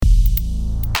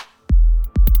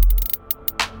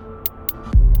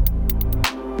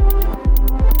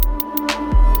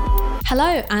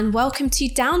Hello and welcome to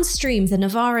Downstream, the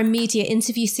Novara Media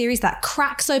interview series that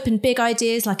cracks open big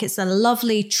ideas like it's a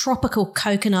lovely tropical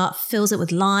coconut, fills it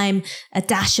with lime, a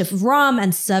dash of rum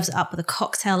and serves it up with a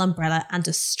cocktail umbrella and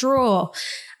a straw.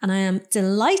 And I am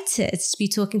delighted to be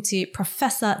talking to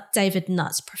Professor David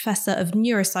Nutt, Professor of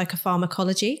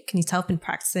Neuropsychopharmacology. Can you tell I've been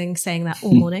practicing saying that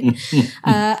all morning?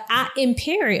 At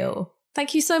Imperial.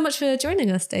 Thank you so much for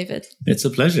joining us, David. It's a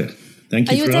pleasure. Thank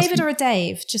you. Are you for a David asking. or a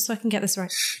Dave? Just so I can get this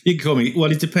right. You can call me.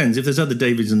 Well, it depends. If there's other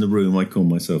Davids in the room, I call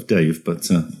myself Dave. But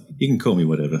you can call me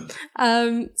whatever.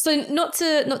 So not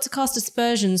to cast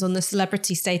aspersions on the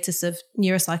celebrity status of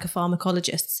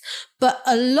neuropsychopharmacologists, but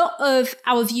a lot of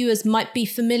our viewers might be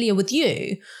familiar with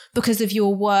you because of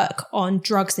your work on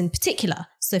drugs in particular.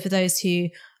 So for those who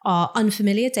are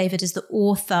unfamiliar, David is the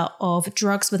author of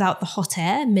Drugs Without the Hot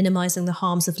Air, Minimizing the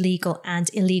Harms of Legal and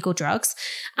Illegal Drugs.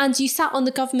 And you sat on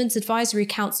the government's advisory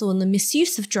council on the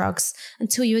misuse of drugs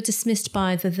until you were dismissed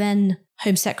by the then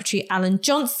Home Secretary Alan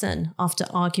Johnson after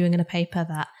arguing in a paper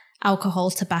that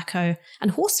alcohol, tobacco and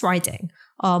horse riding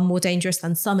are more dangerous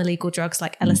than some illegal drugs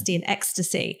like LSD and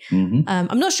ecstasy. Mm-hmm.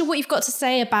 I'm not sure what you've got to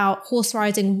say about horse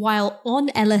riding while on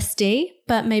LSD,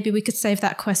 but maybe we could save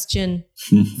that question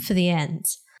for the end.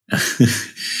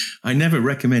 I never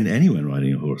recommend anyone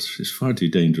riding a horse. It's far too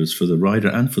dangerous for the rider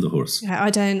and for the horse. Yeah,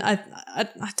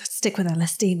 I stick with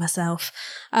LSD myself.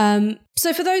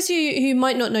 So for those who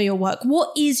might not know your work,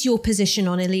 what is your position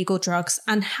on illegal drugs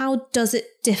and how does it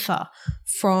differ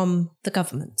from the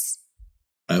government's?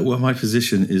 Well, my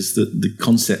position is that the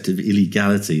concept of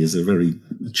illegality is a very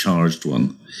charged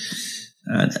one.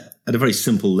 And at a very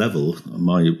simple level,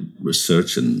 my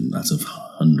research and that of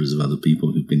hundreds of other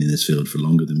people who've been in this field for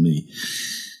longer than me,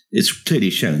 it's clearly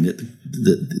shown that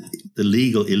the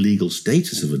legal-illegal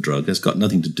status of a drug has got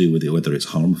nothing to do with it, whether it's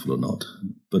harmful or not,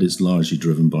 but it's largely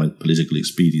driven by political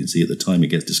expediency at the time it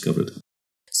gets discovered.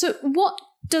 So what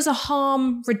does a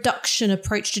harm reduction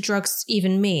approach to drugs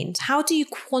even mean? How do you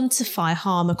quantify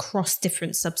harm across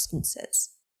different substances?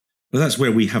 Well, that's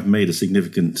where we have made a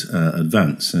significant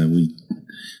advance. We,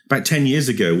 about 10 years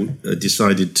ago,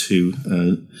 decided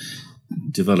to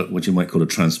develop what you might call a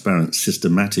transparent,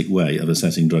 systematic way of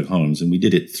assessing drug harms. And we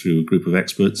did it through a group of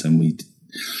experts, and we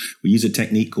use a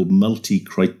technique called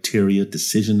multi-criteria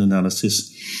decision analysis.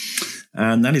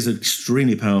 And that is an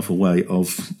extremely powerful way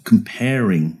of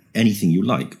comparing anything you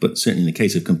like, but certainly in the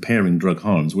case of comparing drug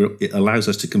harms, where it allows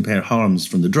us to compare harms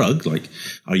from the drug, like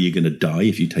are you going to die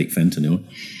if you take fentanyl,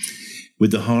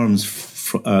 with the harms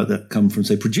that come from,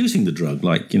 say, producing the drug,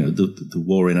 like, the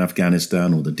war in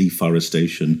Afghanistan or the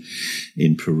deforestation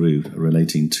in Peru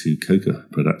relating to coca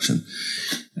production.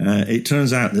 It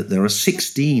turns out that there are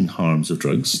 16 harms of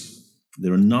drugs.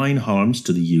 There are 9 harms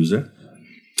to the user,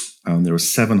 and there are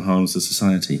 7 harms to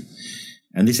society.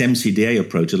 And this MCDA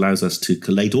approach allows us to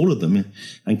collate all of them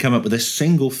and come up with a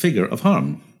single figure of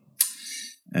harm.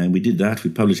 And we did that. We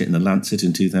published it in The Lancet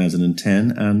in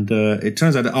 2010. And it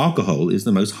turns out that alcohol is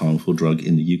the most harmful drug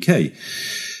in the UK,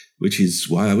 which is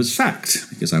why I was sacked,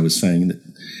 because I was saying that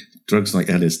drugs like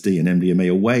LSD and MDMA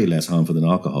are way less harmful than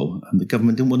alcohol. And the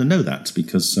government didn't want to know that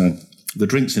because the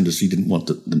drinks industry didn't want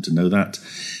them to know that.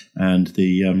 And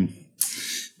the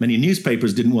many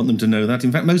newspapers didn't want them to know that.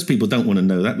 In fact, most people don't want to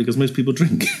know that because most people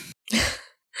drink.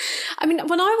 I mean,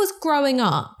 when I was growing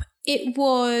up, it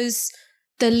was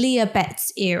the Leah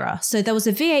Betts era. So there was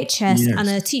a VHS and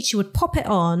a teacher would pop it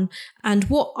on. And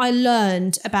what I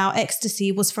learned about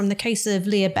ecstasy was from the case of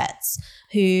Leah Betts,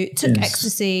 who took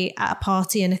ecstasy at a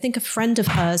party. And I think a friend of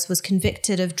hers was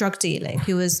convicted of drug dealing,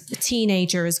 who was a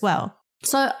teenager as well.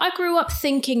 So I grew up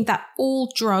thinking that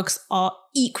all drugs are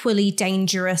equally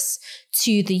dangerous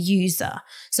to the user.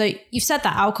 So you've said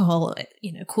that alcohol,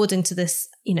 according to this,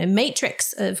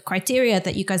 matrix of criteria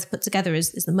that you guys have put together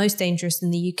is the most dangerous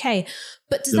in the UK.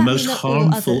 But does that mean that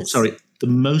all others? The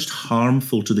most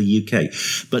harmful to the UK,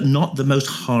 but not the most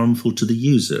harmful to the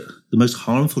user. The most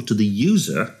harmful to the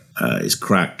user is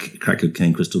crack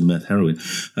cocaine, crystal meth, heroin.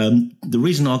 The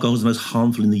reason alcohol is the most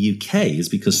harmful in the UK is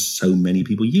because so many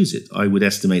people use it. I would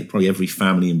estimate probably every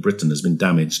family in Britain has been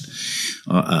damaged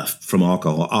from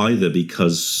alcohol, either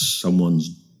because someone's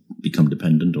become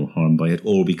dependent or harmed by it,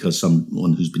 or because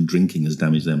someone who's been drinking has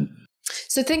damaged them.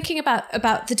 So thinking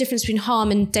about the difference between harm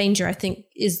and danger, I think,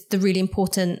 is the really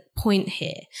important point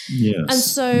here. Yes. And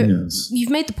so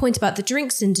you've made the point about the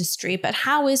drinks industry, but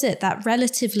how is it that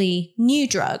relatively new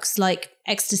drugs like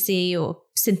ecstasy or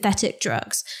synthetic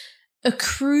drugs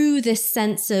accrue this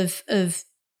sense of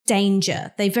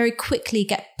danger? They very quickly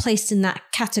get placed in that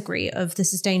category of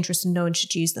this is dangerous and no one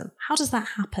should use them. How does that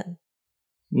happen?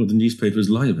 Well, the newspapers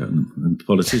lie about them, and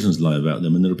politicians lie about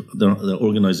them, and there are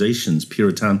organisations,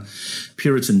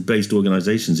 Puritan-based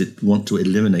organisations, that want to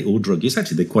eliminate all drug use.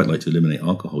 Actually, they quite like to eliminate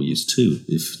alcohol use too.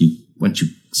 Once you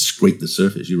scrape the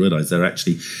surface, you realise they're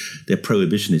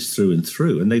prohibitionists through and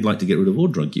through, and they'd like to get rid of all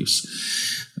drug use.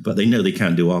 But they know they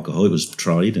can't do alcohol. It was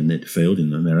tried, and it failed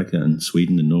in America and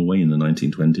Sweden and Norway in the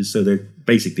 1920s. So they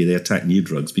attack new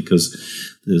drugs because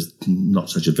there's not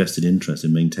such a vested interest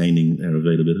in maintaining their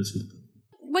availability.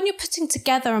 When you're putting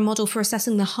together a model for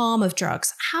assessing the harm of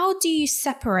drugs, how do you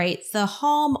separate the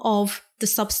harm of the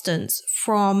substance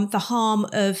from the harm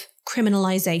of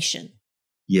criminalisation?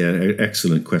 Yeah,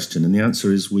 excellent question. And the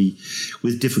answer is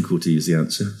with difficulty is the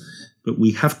answer. But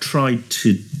we have tried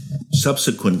to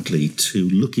subsequently to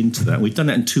look into that. We've done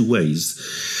that in two ways.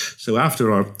 So after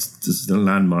the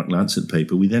landmark Lancet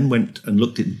paper, we then went and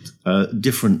looked at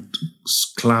different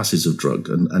classes of drug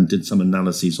and did some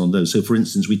analyses on those. So, for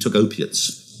instance, we took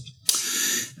opiates.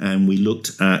 And we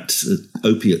looked at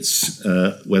opiates,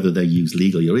 whether they're used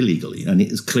legally or illegally. And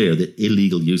it is clear that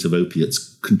illegal use of opiates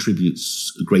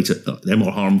contributes they're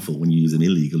more harmful when you use them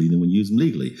illegally than when you use them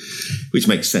legally, which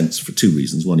makes sense for two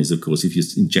reasons. One is, of course, if you're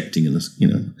injecting in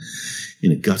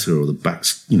a gutter or the back,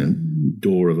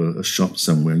 door of a shop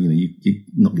somewhere, you're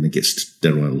not going to get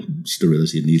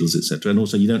sterility of needles, etc. And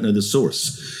also, you don't know the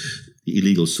source. The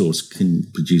illegal source can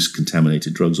produce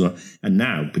contaminated drugs. And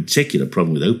now, particular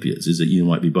problem with opiates is that you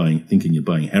might be thinking you're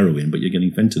buying heroin, but you're getting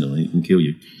fentanyl and it can kill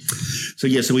you. So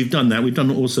we've done that. We've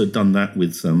also done that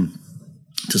with,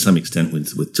 to some extent,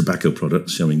 with tobacco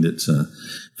products, showing that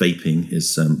vaping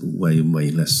is way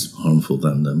less harmful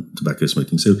than tobacco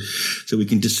smoking. So we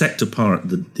can dissect apart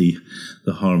the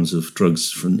harms of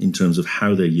drugs in terms of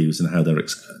how they're used and how they're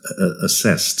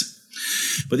assessed.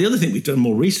 But the other thing we've done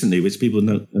more recently, which people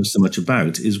don't know so much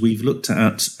about, is we've looked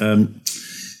at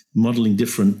modelling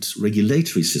different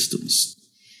regulatory systems.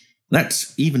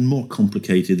 That's even more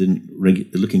complicated than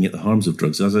looking at the harms of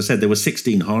drugs. As I said, there were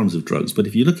 16 harms of drugs, but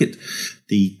if you look at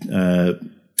the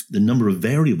number of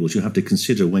variables you have to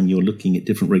consider when you're looking at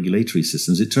different regulatory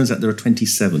systems, it turns out there are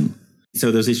 27.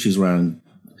 So there's issues around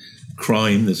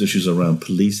crime, there's issues around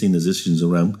policing, there's issues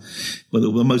around,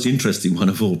 well, the most interesting one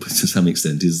of all, to some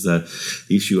extent, is the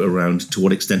issue around to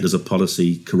what extent does a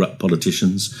policy corrupt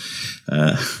politicians,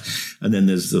 and then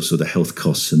there's also the health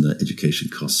costs and the education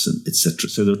costs, and etc.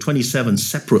 So there are 27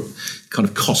 separate kind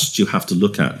of costs you have to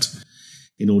look at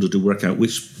in order to work out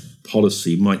which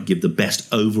policy might give the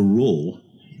best overall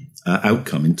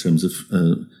outcome in terms of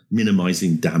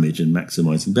minimizing damage and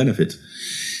maximizing benefit.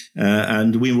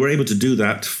 And we were able to do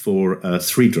that for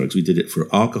 3 drugs. We did it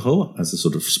for alcohol as a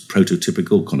sort of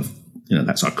prototypical kind of,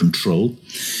 that's our control,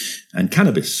 and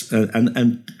cannabis.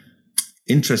 And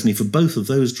interestingly, for both of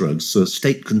those drugs,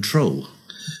 state control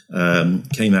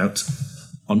came out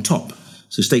on top.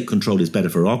 So state control is better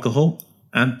for alcohol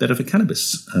and better for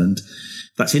cannabis. And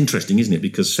that's interesting, isn't it?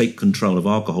 Because state control of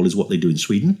alcohol is what they do in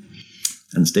Sweden,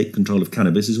 and state control of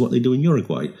cannabis is what they do in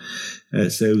Uruguay.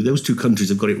 So those 2 countries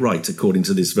have got it right, according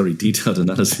to this very detailed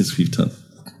analysis we've done.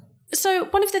 So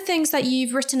one of the things that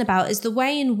you've written about is the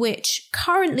way in which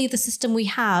currently the system we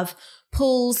have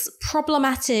pulls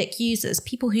problematic users,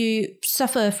 people who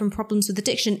suffer from problems with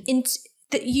addiction,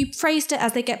 that you phrased it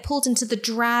as they get pulled into the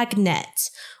drag net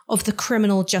of the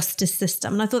criminal justice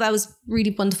system. And I thought that was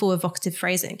really wonderful, evocative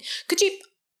phrasing. Could you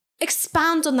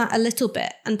expand on that a little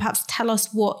bit and perhaps tell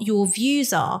us what your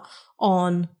views are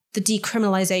on the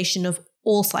decriminalisation of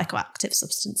all psychoactive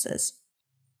substances?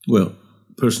 Well,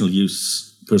 personal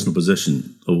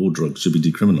possession of all drugs should be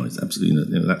decriminalised.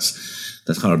 Absolutely,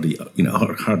 that's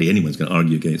hardly anyone's going to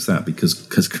argue against that because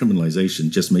criminalisation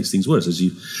just makes things worse, as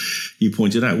you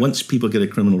pointed out. Once people get a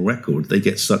criminal record, they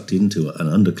get sucked into an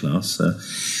underclass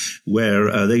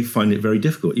where they find it very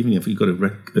difficult. Even if you've got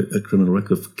a criminal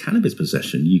record for cannabis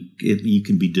possession, you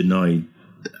can be denied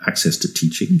access to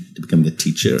teaching, to becoming a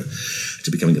teacher, to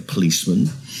becoming a policeman.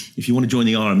 If you want to join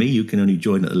the army, you can only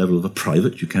join at the level of a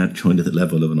private. You can't join at the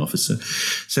level of an officer.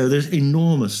 So there's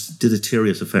enormous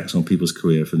deleterious effects on people's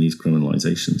career from these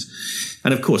criminalizations.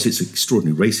 And of course, it's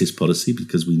extraordinary racist policy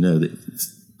because we know that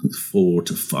it's 4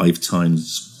 to 5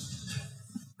 times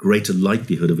greater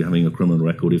likelihood of having a criminal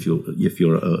record if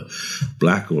you're a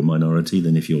black or minority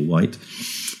than if you're white.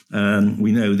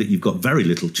 We know that you've got very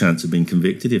little chance of being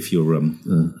convicted if you're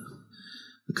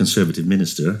a conservative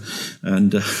minister.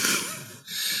 And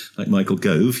like Michael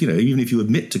Gove, even if you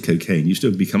admit to cocaine, you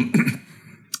still become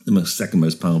the second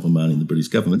most powerful man in the British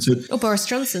government. So, or Boris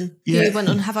Johnson, who went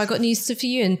on Have I Got News for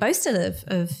You and boasted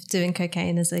of doing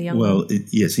cocaine as a young man.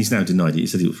 Yes, he's now denied it. He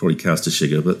said it was probably caster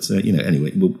sugar, but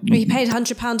anyway. He paid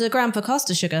 £100 a gram for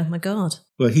caster sugar. My God.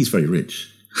 Well, he's very rich.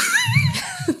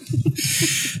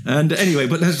 And anyway,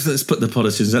 but let's put the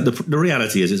policies. The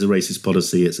reality is, it's a racist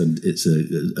policy. It's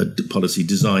a policy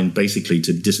designed basically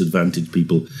to disadvantage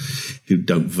people who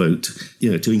don't vote.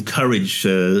 To encourage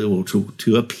or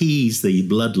to appease the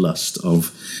bloodlust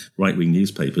of right-wing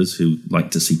newspapers who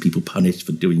like to see people punished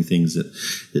for doing things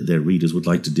that their readers would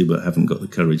like to do but haven't got the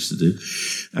courage to do,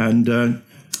 and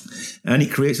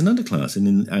it creates an underclass.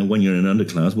 And when you're in an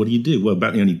underclass, what do? Well,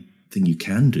 about the only thing you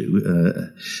can do,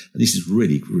 and this is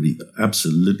really, really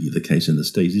absolutely the case in the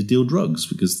States, is deal drugs,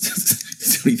 because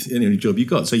it's the only job you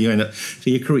got. So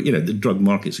the drug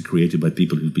markets are created by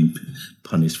people who've been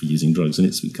punished for using drugs, and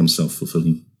it's become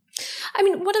self-fulfilling. I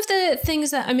mean, one of the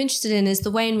things that I'm interested in is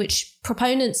the way in which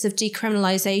proponents of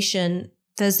decriminalisation,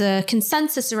 there's a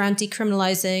consensus around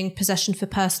decriminalising possession for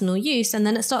personal use, and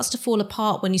then it starts to fall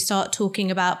apart when you start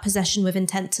talking about possession with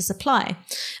intent to supply.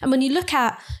 And when you look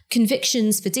at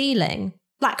convictions for dealing,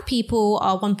 Black people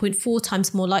are 1.4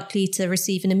 times more likely to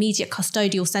receive an immediate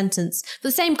custodial sentence for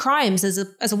the same crimes as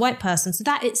a white person. So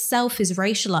that itself is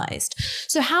racialized.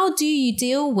 So how do you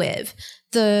deal with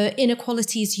the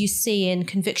inequalities you see in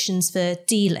convictions for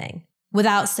dealing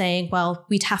without saying, well,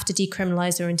 we'd have to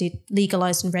decriminalise or indeed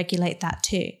legalise and regulate that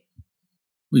too?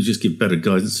 We just give better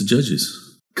guidance to judges.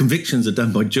 Convictions are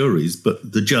done by juries,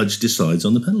 but the judge decides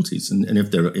on the penalties. And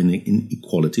if there are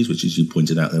inequalities, which as you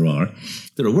pointed out there are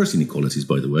worse inequalities,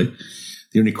 by the way.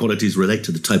 The inequalities relate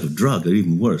to the type of drug. They're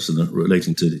even worse than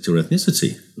relating to your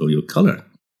ethnicity or your colour.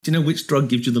 Do you know which drug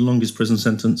gives you the longest prison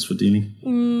sentence for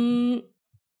dealing?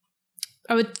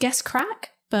 I would guess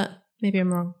crack, but maybe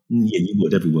I'm wrong. Yeah, you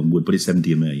would. Everyone would, but it's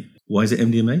MDMA. Why is it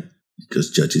MDMA?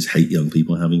 Because judges hate young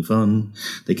people having fun.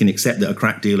 They can accept that a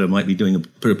crack dealer might be doing a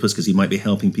purpose because he might be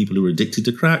helping people who are addicted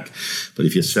to crack. But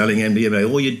if you're selling MDMA,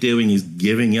 all you're doing is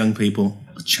giving young people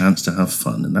a chance to have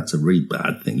fun. And that's a really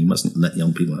bad thing. You mustn't let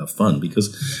young people have fun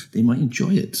because they might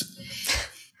enjoy it.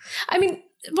 I mean,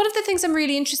 one of the things I'm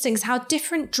really interested in is how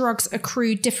different drugs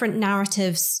accrue different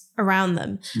narratives around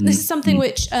them. This is something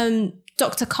which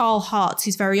Dr. Carl Hart,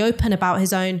 who's very open about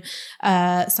his own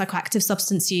psychoactive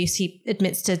substance use, he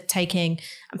admits to taking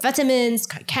amphetamines,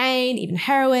 cocaine, even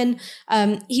heroin.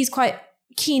 He's quite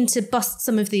keen to bust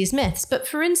some of these myths. But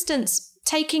for instance,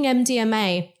 taking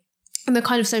MDMA in the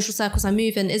kind of social circles I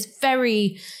move in is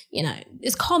very,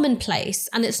 is commonplace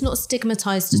and it's not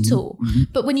stigmatized at all.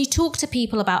 But when you talk to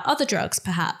people about other drugs,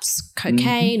 perhaps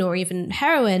cocaine or even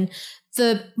heroin,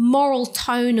 the moral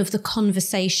tone of the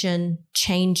conversation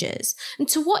changes. And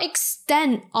to what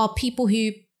extent are people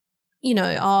who,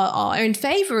 are in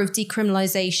favor of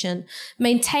decriminalization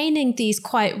maintaining these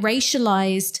quite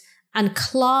racialized and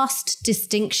classed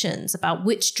distinctions about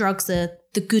which drugs are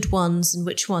the good ones and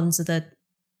which ones are the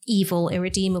evil,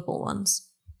 irredeemable ones?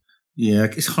 Yeah,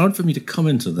 it's hard for me to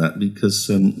comment on that because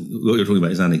what you're talking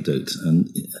about is anecdote.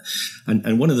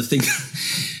 And one of the things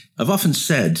I've often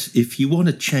said, if you want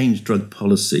to change drug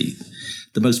policy,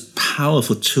 the most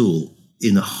powerful tool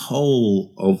in the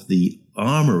whole of the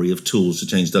armory of tools to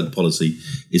change drug policy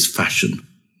is fashion.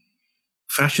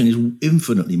 Fashion is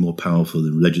infinitely more powerful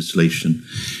than legislation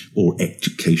or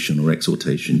education or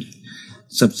exhortation.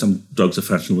 Some drugs are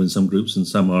fashionable in some groups and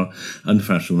some are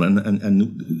unfashionable.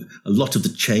 And a lot of the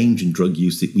change in drug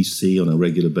use that we see on a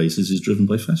regular basis is driven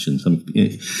by fashion.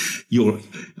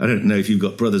 I don't know if you've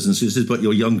got brothers and sisters, but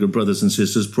your younger brothers and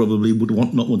sisters probably would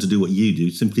not want to do what you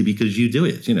do simply because you do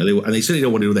it. And they certainly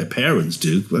don't want to do what their parents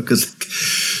do.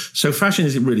 So fashion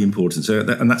is really important.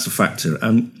 And that's a factor.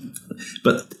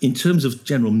 But in terms of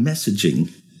general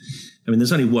messaging,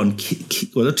 there's only one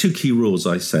there are two key rules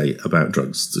I say about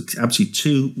drugs. There's absolutely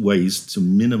two ways to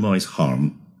minimize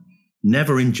harm.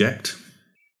 Never inject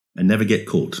and never get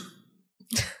caught.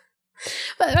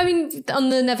 But on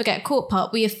the never get caught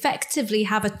part, we effectively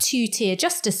have a two-tier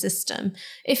justice system.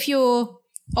 If you're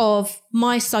of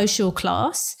my social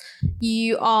class,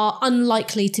 you are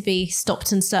unlikely to be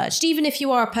stopped and searched, even if you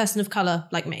are a person of colour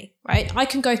like me, right? I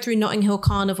can go through Notting Hill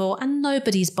Carnival and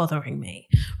nobody's bothering me.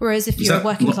 Whereas if you're a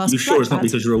working class... Are you sure it's not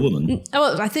because you're a woman?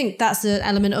 Well, I think that's an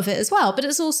element of it as well. But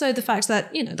it's also the fact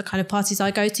that, the kind of parties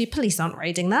I go to, police aren't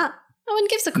raiding that. No one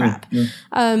gives a crap. Yeah.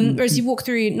 Whereas you walk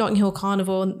through Notting Hill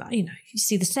Carnival and, you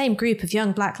see the same group of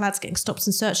young black lads getting stopped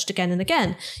and searched again and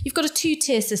again. You've got a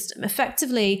two-tier system.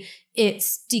 Effectively,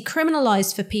 it's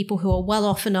decriminalised for people who are well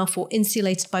off enough or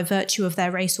insulated by virtue of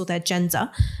their race or their gender.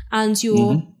 And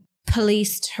you're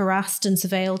policed, harassed and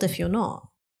surveilled if you're not.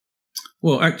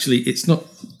 Well, actually, it's not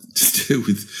to do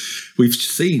with, we've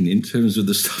seen in terms of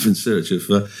the stuff in search of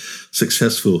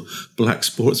successful black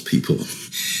sports people.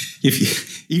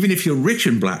 Even if you're rich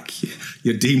and black,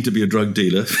 you're deemed to be a drug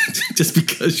dealer just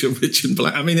because you're rich and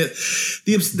black. I mean,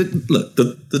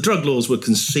 the drug laws were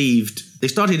conceived. They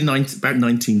started in about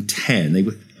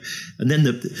 1910.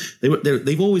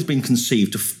 They've always been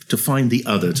conceived to find the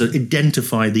other, to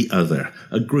identify the other,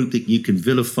 a group that you can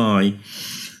vilify,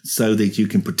 so that you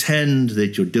can pretend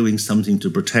that you're doing something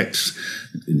to protect,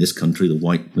 in this country, the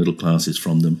white middle classes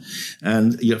from them.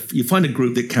 And you find a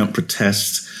group that can't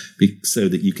protest so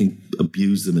that you can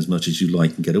abuse them as much as you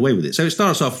like and get away with it. So it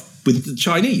starts off with the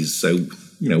Chinese. So,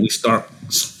 we start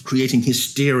creating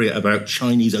hysteria about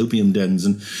Chinese opium dens,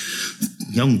 and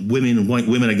young women and white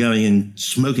women are going and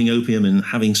smoking opium and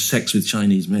having sex with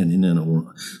Chinese men,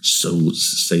 or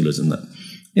sailors and that.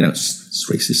 It's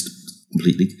racist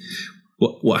completely.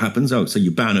 What happens? So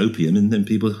you ban opium, and then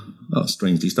people,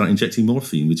 strangely, start injecting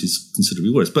morphine, which is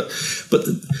considerably worse. But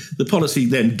the policy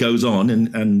then goes on,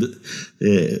 and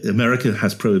America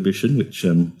has prohibition, which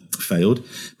failed.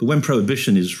 But when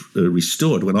prohibition is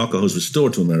restored, when alcohol is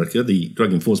restored to America, the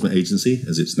Drug Enforcement Agency,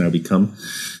 as it's now become,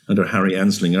 under Harry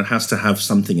Anslinger, has to have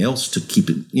something else to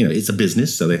keep it. It's a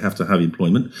business, so they have to have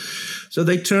employment. So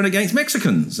they turn against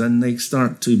Mexicans, and they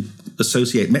start to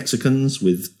associate Mexicans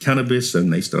with cannabis,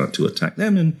 and they start to attack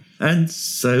them, and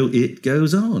so it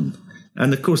goes on.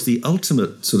 And of course, the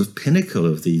ultimate sort of pinnacle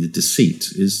of the deceit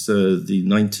is the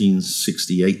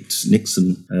 1968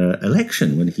 Nixon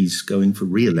election, when he's going for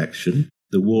re-election.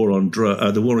 The war in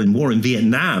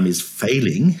Vietnam is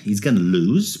failing. He's going to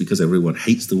lose because everyone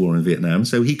hates the war in Vietnam.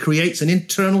 So he creates an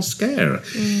internal scare.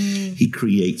 He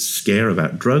creates scare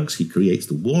about drugs. He creates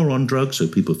the war on drugs, so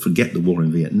people forget the war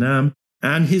in Vietnam.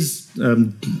 And his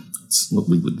what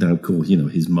we would now call,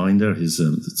 his minder, his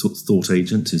thought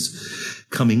agent, his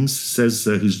Cummings says,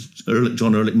 who's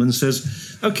John Ehrlichman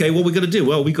says, okay, what we're going to do?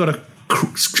 Well, we got to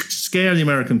scare the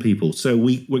American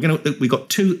we got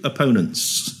two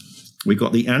opponents. We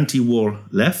got the anti-war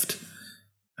left,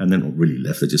 and they're not really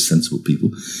left, they're just sensible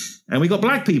people. And we got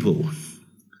black people.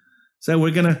 So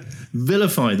we're going to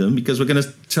vilify them because we're going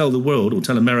to tell the world, or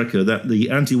tell America, that the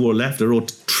anti-war left are all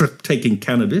taking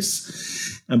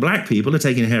cannabis, and black people are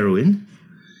taking heroin.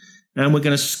 And we're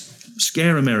going to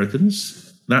scare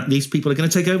Americans that these people are going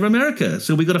to take over America.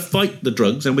 So we've got to fight the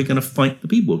drugs, and we're going to fight the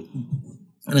people.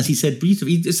 And as he said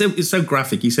beautifully, it's so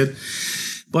graphic, he said,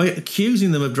 by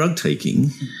accusing them of drug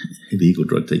taking, illegal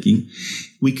drug taking,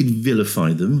 we could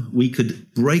vilify them, we could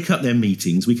break up their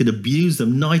meetings, we could abuse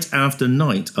them night after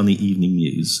night on the evening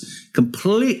news,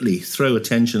 completely throw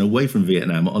attention away from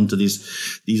Vietnam onto these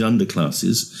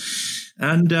underclasses,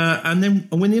 and then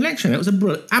win the election. It was an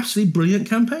absolutely brilliant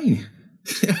campaign.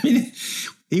 I mean,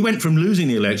 he went from losing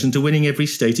the election to winning every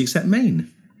state except Maine.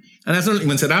 And as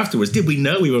Ehrlichman said afterwards, did we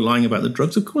know we were lying about the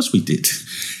drugs? Of course we did.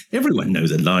 Everyone knows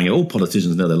they're lying. All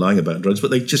politicians know they're lying about drugs, but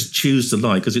they just choose to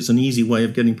lie because it's an easy way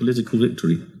of getting political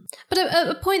victory. But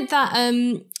a point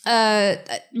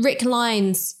that Rick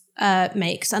Lyons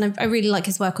makes, and I really like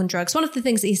his work on drugs, one of the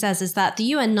things that he says is that the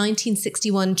UN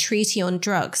 1961 Treaty on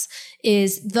Drugs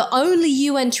is the only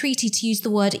UN treaty to use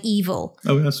the word evil.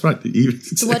 Oh, that's right.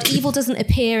 The word evil doesn't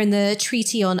appear in the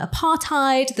treaty on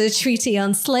apartheid, the treaty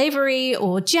on slavery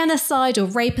or genocide or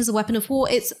rape as a weapon of war.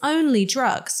 It's only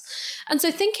drugs. And so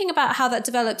thinking about how that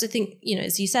developed, I think,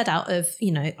 as you said, out of,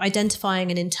 identifying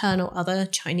an internal other,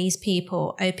 Chinese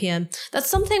people, opium,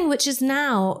 that's something which is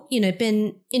now,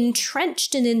 been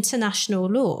entrenched in international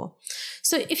law.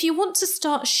 So if you want to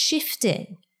start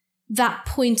shifting that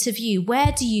point of view,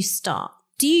 where do you start?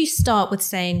 Do you start with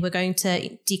saying we're going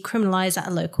to decriminalize at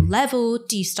a local level?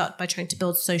 Do you start by trying to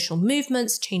build social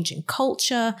movements, changing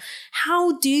culture?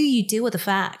 How do you deal with the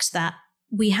fact that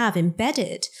we have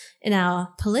embedded in our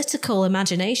political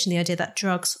imagination the idea that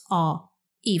drugs are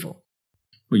evil?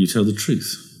 Well, you tell the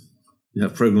truth. You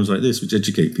have programs like this which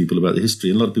educate people about the history,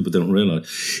 and a lot of people don't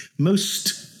realize.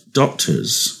 Most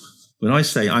doctors, when I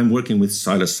say I'm working with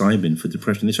psilocybin for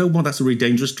depression, they say, oh, well, that's a really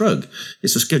dangerous drug.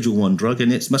 It's a Schedule 1 drug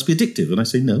and it must be addictive. And I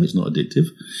say, no, it's not addictive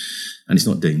and it's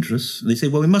not dangerous. And they say,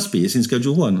 well, it must be. It's in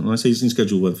Schedule 1. And I say it's in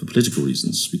Schedule 1 for political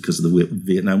reasons because of the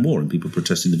Vietnam War and people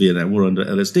protesting the Vietnam War under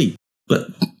LSD. But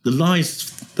the lies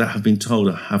that have been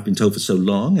told for so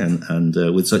long and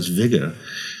with such vigor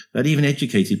that even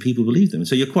educated people believe them.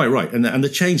 So you're quite right. And the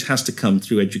change has to come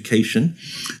through education,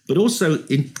 but also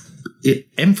in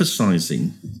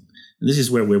emphasizing, and this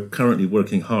is where we're currently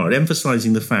working hard,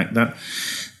 emphasizing the fact that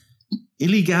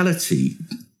illegality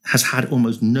has had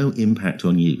almost no impact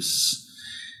on use.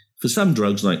 For some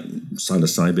drugs like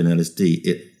psilocybin, LSD,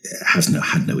 it has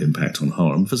had no impact on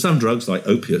harm. For some drugs like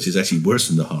opiates, it's actually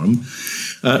worsened the harm.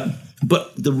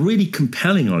 But the really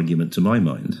compelling argument, to my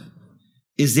mind,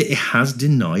 is that it has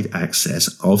denied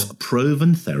access of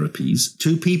proven therapies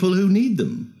to people who need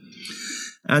them.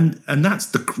 And that's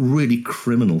the really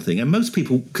criminal thing. And most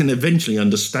people can eventually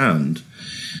understand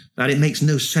that it makes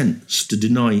no sense to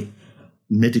deny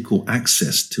medical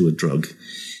access to a drug,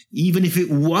 even if it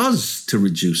was to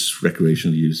reduce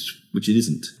recreational use, which it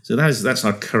isn't. So that's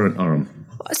our current arm.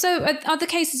 So are the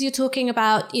cases you're talking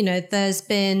about, there's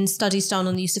been studies done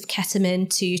on the use of ketamine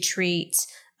to treat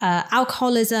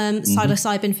alcoholism,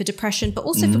 psilocybin for depression, but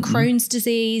also for Crohn's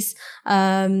disease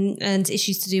and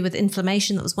issues to do with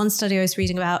inflammation. That was one study I was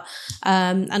reading about.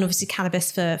 And obviously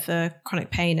cannabis for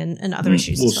chronic pain and other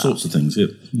issues as well. All sorts of things, yeah.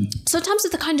 So in terms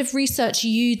of the kind of research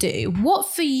you do,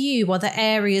 what for you are the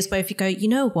areas where if you go, you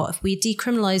know what, if we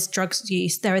decriminalise drugs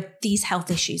use, there are these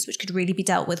health issues which could really be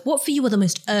dealt with. What for you are the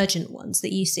most urgent ones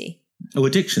that you see? Oh,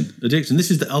 addiction. This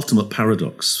is the ultimate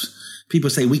paradox. People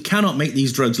say, we cannot make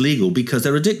these drugs legal because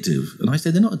they're addictive. And I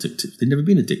say, they're not addictive. They've never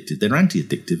been addictive. They're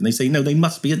anti-addictive. And they say, no, they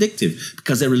must be addictive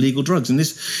because they're illegal drugs. And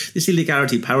this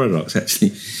illegality paradox,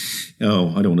 actually,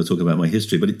 I don't want to talk about my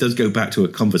history, but it does go back to a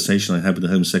conversation I had with the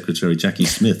Home Secretary, Jackie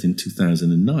Smith, in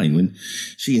 2009, when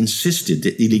she insisted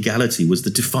that illegality was the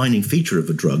defining feature of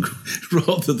a drug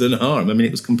rather than harm. I mean,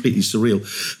 it was completely surreal.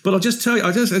 But I'll just tell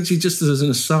you, just as an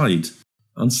aside,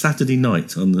 on Saturday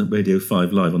night on the Radio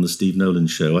 5 Live on the Steve Nolan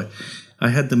show, I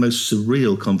had the most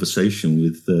surreal conversation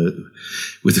with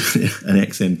an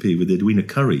ex-MP, with Edwina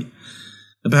Currie,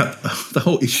 about the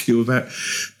whole issue about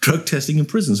drug testing in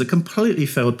prisons, a completely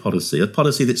failed policy, a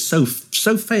policy that's so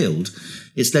failed,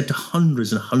 it's led to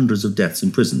hundreds and hundreds of deaths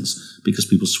in prisons because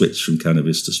people switched from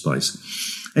cannabis to spice.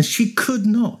 And she could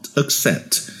not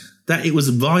accept that it was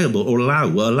viable or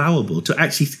allowable to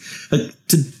actually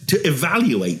to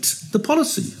evaluate the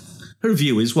policy. Her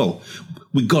view is, well,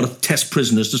 we've got to test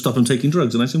prisoners to stop them taking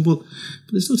drugs. And I said, well,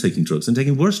 but they're still taking drugs and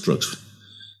taking worse drugs.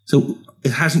 So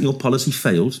hasn't your policy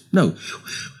failed? No.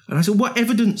 And I said, what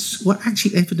evidence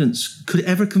could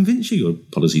ever convince you your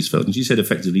policy's failed? And she said,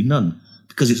 effectively none,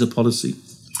 because it's a policy.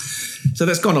 So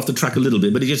that's gone off the track a little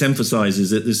bit, but it just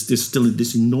emphasizes that there's still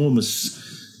this enormous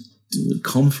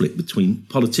conflict between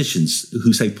politicians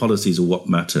who say policies are what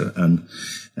matter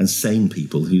and sane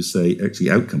people who say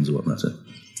actually outcomes are what matter.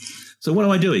 So what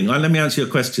am I doing? Let me answer your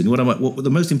question. What the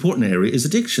most important area is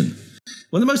addiction.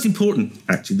 Well, the most important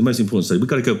study,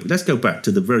 let's go back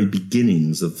to the very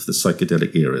beginnings of the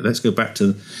psychedelic era. Let's go back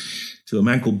to a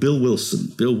man called Bill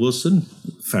Wilson. Bill Wilson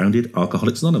founded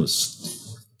Alcoholics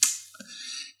Anonymous.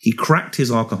 He cracked his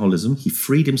alcoholism. He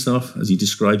freed himself, as he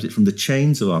describes it, from the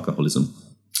chains of alcoholism,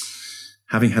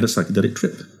 having had a psychedelic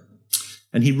trip.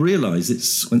 And he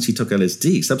realized once he took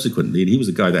LSD subsequently, and he was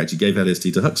the guy that actually gave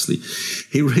LSD to Huxley,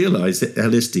 he realized that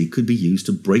LSD could be used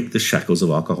to break the shackles of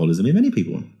alcoholism in many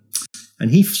people.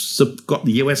 And he got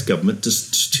the US government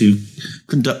to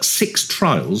conduct 6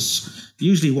 trials,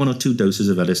 usually 1 or 2 doses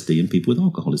of LSD in people with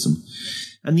alcoholism.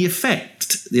 And the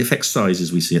effect size,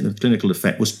 as we see it, the clinical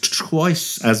effect, was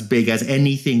twice as big as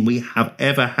anything we have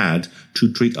ever had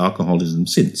to treat alcoholism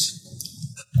since.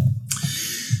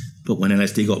 But when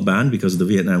LSD got banned because of the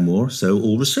Vietnam War, so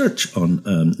all research on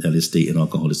LSD and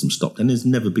alcoholism stopped, and there's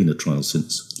never been a trial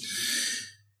since.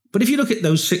 But if you look at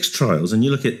those 6 trials and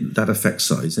you look at that effect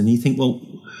size and you think, well,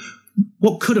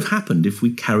 what could have happened if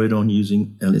we carried on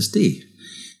using LSD?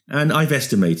 And I've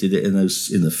estimated that in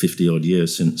the 50-odd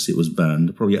years since it was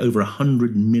banned, probably over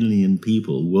 100 million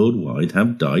people worldwide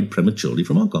have died prematurely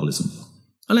from alcoholism.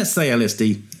 And let's say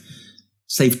LSD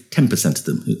saved 10% of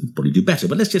them. It would probably do better,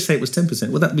 but let's just say it was 10%.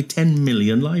 Well, that would be 10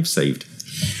 million lives saved.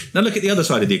 Now look at the other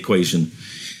side of the equation.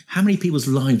 How many people's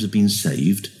lives have been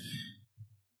saved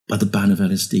by the ban of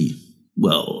LSD?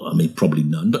 Well, I mean, probably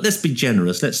none, but let's be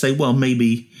generous. Let's say, well,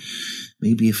 maybe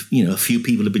if, a few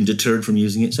people have been deterred from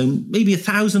using it, so maybe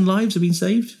 1,000 lives have been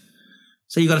saved.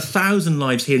 So you've got 1,000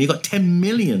 lives here and you've got 10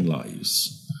 million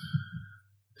lives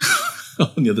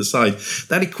on the other side.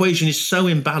 That equation is so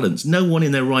imbalanced. No one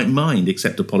in their right mind,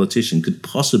 except a politician, could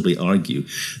possibly argue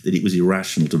that it was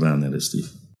irrational to ban LSD.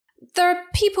 There are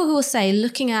people who will say,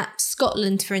 looking at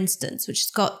Scotland, for instance, which has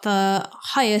got the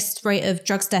highest rate of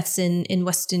drugs deaths in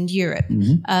Western Europe,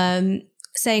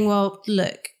 saying, well,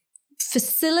 look,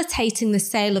 facilitating the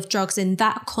sale of drugs in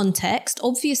that context,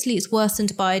 obviously it's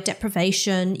worsened by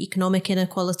deprivation, economic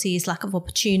inequalities, lack of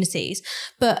opportunities,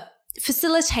 but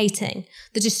facilitating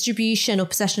the distribution or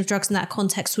possession of drugs in that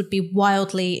context would be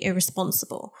wildly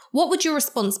irresponsible. What would your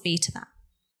response be to that?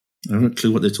 I have no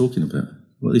clue what they're talking about.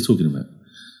 What are they talking about?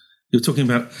 You're talking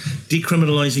about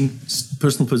decriminalising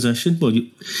personal possession. Well,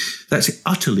 that's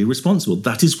utterly responsible.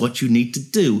 That is what you need to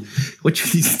do.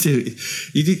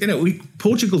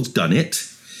 Portugal's done it.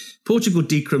 Portugal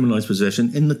decriminalised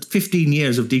possession. In the 15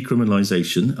 years of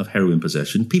decriminalisation of heroin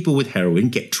possession, people with heroin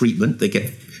get treatment. They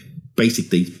get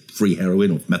basically free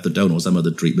heroin or methadone or some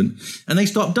other treatment, and they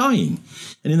stop dying.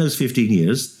 And in those 15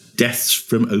 years, deaths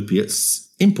from opiates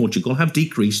in Portugal have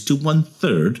decreased to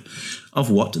 1/3 of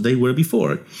what they were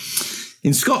before.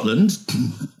 In Scotland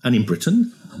and in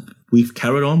Britain, we've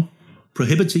carried on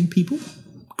prohibiting people,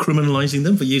 criminalising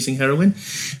them for using heroin,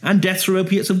 and deaths from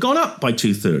opiates have gone up by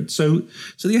 2/3. So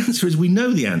the answer is, we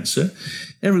know the answer.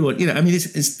 Everyone,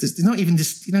 it's not even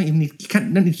just, you don't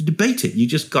need to debate it. You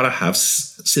just got to have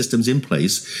systems in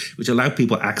place which allow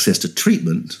people access to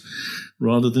treatment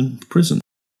rather than prison.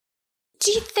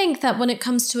 Do you think that when it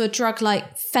comes to a drug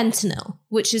like fentanyl,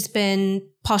 which has been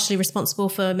partially responsible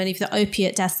for many of the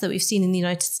opiate deaths that we've seen in the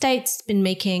United States, been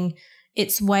making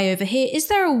its way over here, is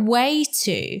there a way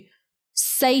to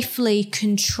safely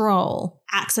control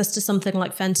access to something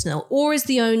like fentanyl? Or is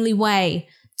the only way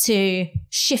to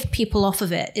shift people off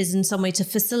of it is in some way to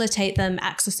facilitate them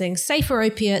accessing safer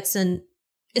opiates and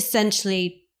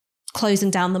essentially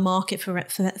closing down the market for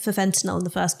fentanyl in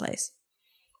the first place?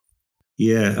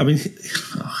 Yeah, I mean,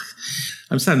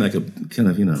 I'm sounding like a kind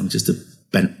of, I'm just a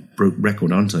bent broke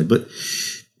record, aren't I? But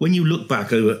when you look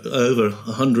back over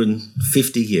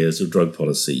 150 years of drug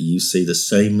policy, you see the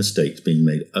same mistakes being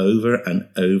made over and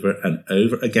over and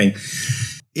over again,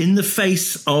 in the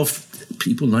face of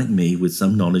people like me with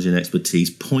some knowledge and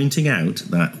expertise pointing out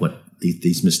that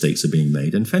these mistakes are being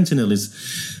made. And fentanyl is,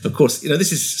 of course,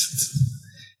 this is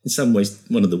in some ways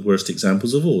one of the worst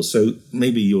examples of all. So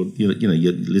maybe your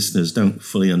listeners don't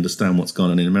fully understand what's gone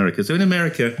on in America. So in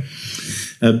America,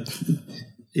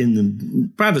 just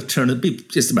about the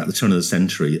turn of the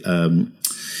century,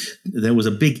 there was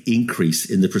a big increase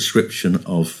in the prescription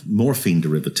of morphine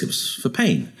derivatives for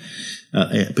pain,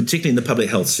 particularly in the public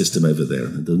health system over there,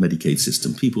 the Medicaid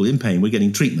system. People in pain were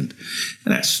getting treatment,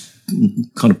 and that's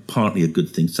kind of partly a good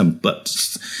thing. But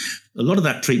a lot of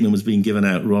that treatment was being given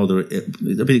out rather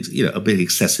a bit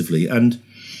excessively, and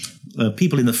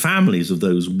people in the families of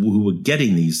those who were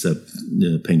getting these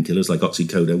painkillers like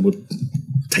oxycodone were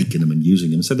taking them and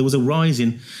using them. So there was a rise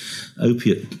in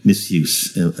opiate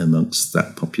misuse amongst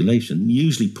that population,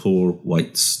 usually poor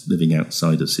whites living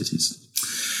outside of cities.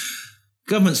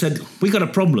 Government said, we got a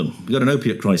problem. We got an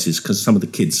opiate crisis because some of the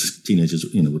teenagers,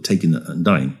 were taking it and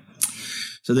dying.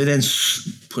 So they then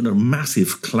put a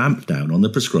massive clamp down on the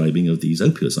prescribing of these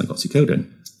opioids like oxycodone.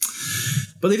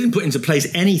 But they didn't put into place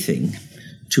anything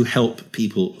to help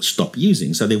people stop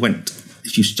using. So they went,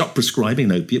 if you stop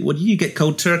prescribing an opiate, what do you get?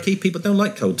 Cold turkey? People don't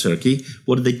like cold turkey.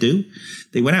 What did they do?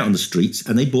 They went out on the streets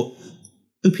and they bought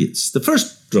opiates. The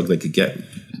first drug they could get,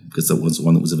 because that was the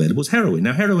one that was available, was heroin.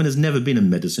 Now, heroin has never been a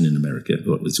medicine in America,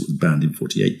 or at least it was banned in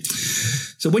 1948.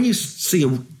 So when you see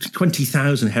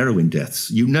 20,000 heroin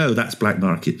deaths, that's black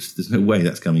markets. There's no way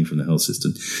that's coming from the health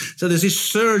system. So there's this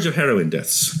surge of heroin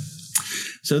deaths.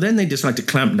 So then they decide to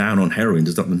clamp down on heroin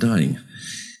to stop them dying.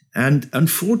 And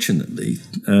unfortunately,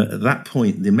 at that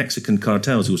point, the Mexican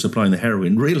cartels who were supplying the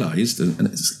heroin realized, and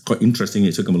it's quite interesting,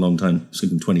 it took them a long time, it took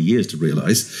them 20 years to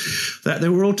realize, that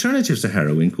there were alternatives to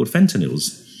heroin called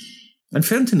fentanyls. And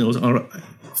fentanyls are,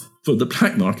 for the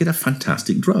black market, a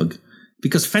fantastic drug.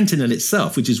 Because fentanyl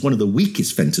itself, which is one of the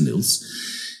weakest fentanyls,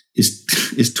 is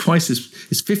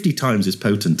 50 times as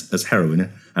potent as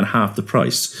heroin and half the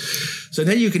price. So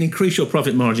then you can increase your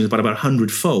profit margins by about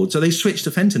 100-fold. So they switched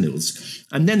to fentanyls.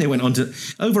 And then they went on to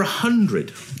over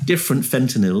 100 different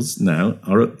fentanyls now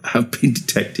have been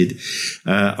detected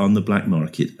on the black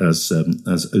market as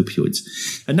opioids.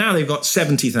 And now they've got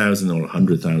 70,000 or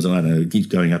 100,000, I don't know, it keeps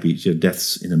going up each year,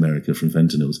 deaths in America from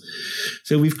fentanyls.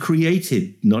 So we've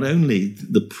created not only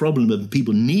the problem of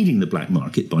people needing the black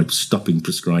market by stopping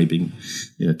prescribing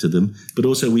to them, but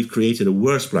also we've created a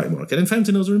worse black market. And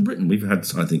fentanyls are in Britain. We've had,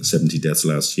 I think, 70 deaths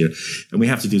last year, and we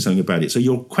have to do something about it. So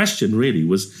your question really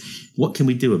was, what can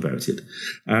we do about it?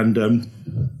 And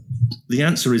the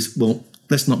answer is, well,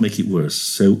 let's not make it worse.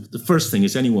 So the first thing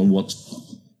is, anyone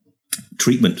wants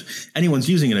treatment, anyone's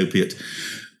using an opiate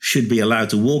should be allowed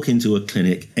to walk into a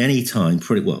clinic anytime,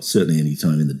 certainly any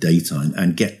time in the daytime,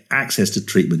 and get access to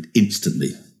treatment instantly.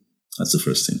 That's the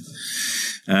first thing.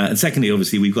 And secondly,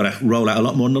 obviously, we've got to roll out a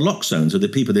lot more naloxone so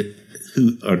that people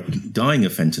who are dying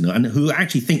of fentanyl and who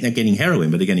actually think they're getting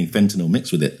heroin, but they're getting fentanyl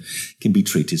mixed with it, can be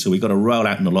treated. So we've got to roll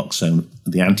out naloxone,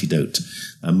 the antidote,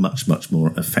 much, much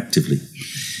more effectively.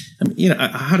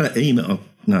 I had an email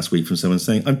last week from someone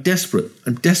saying, I'm desperate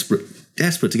to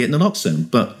get naloxone,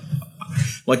 but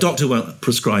my doctor won't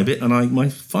prescribe it, and my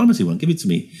pharmacy won't give it to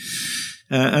me.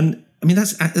 And I mean,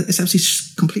 it's actually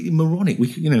completely moronic.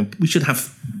 We should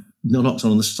have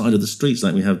naloxone on the side of the streets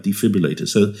like we have defibrillators.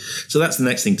 So that's the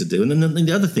next thing to do. And then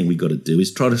the other thing we got to do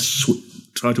is try to.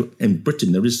 In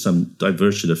Britain, there is some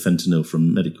diversion of fentanyl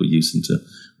from medical use into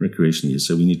recreational use,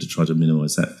 so we need to try to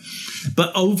minimise that.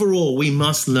 But overall, we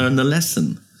must learn the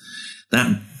lesson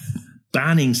that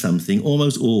banning something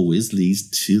almost always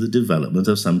leads to the development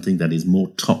of something that is more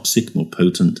toxic, more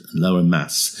potent, and lower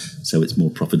mass, so it's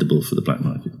more profitable for the black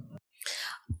market.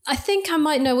 I think I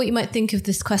might know what you might think of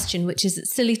this question, which is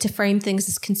it's silly to frame things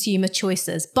as consumer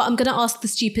choices, but I'm going to ask the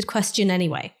stupid question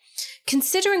anyway.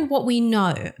 Considering what we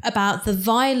know about the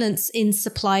violence in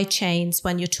supply chains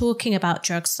when you're talking about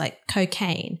drugs like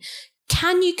cocaine,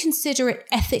 can you consider it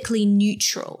ethically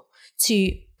neutral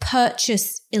to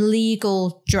purchase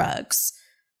illegal drugs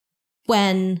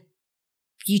when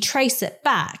you trace it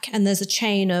back and there's a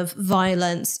chain of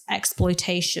violence,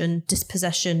 exploitation,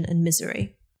 dispossession, and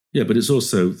misery? Yeah, but it's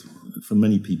also, for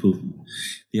many people,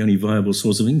 the only viable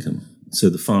source of income. So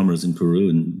the farmers in Peru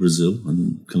and Brazil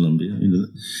and Colombia,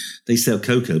 they sell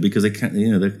cocoa because they can't.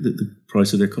 The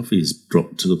price of their coffee has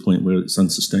dropped to the point where it's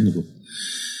unsustainable.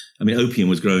 I mean, opium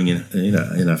was growing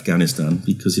in Afghanistan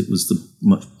because it was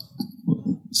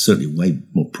certainly a way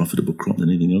more profitable crop than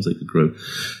anything else they could grow.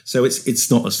 So it's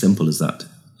not as simple as that.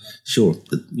 Sure,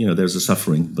 there's a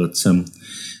suffering, but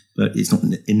it's not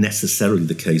necessarily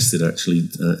the case that actually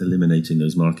eliminating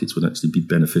those markets would actually be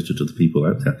beneficial to the people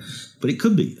out there. But it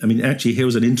could be. I mean, actually, here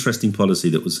was an interesting policy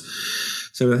that was...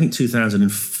 So I think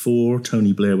 2004,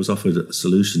 Tony Blair was offered a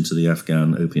solution to the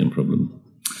Afghan opium problem.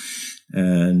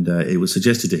 And it was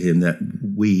suggested to him that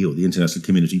we, or the international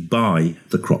community, buy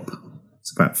the crop.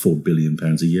 It's about £4 billion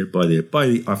a year, buy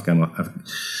the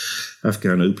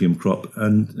Afghan opium crop.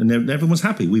 And everyone's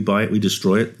happy. We buy it, we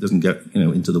destroy it. It doesn't get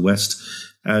into the West.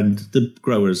 And the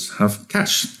growers have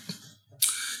cash.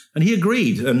 And he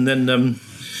agreed. And then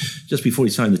just before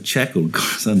he signed the check or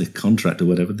signed the contract or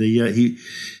whatever, he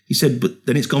said, but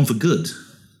then it's gone for good.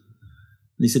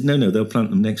 And he said, no, they'll plant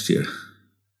them next year.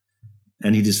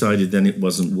 And he decided then it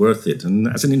wasn't worth it. And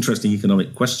that's an interesting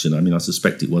economic question. I mean, I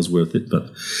suspect it was worth it,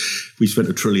 but we spent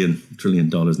 $1 trillion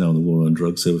now on the war on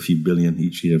drugs, so a few billion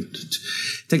each year.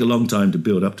 Take a long time to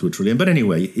build up to $1 trillion. But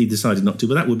anyway, he decided not to.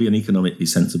 But that would be an economically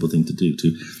sensible thing to do,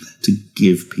 to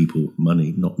give people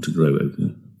money not to grow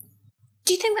opium.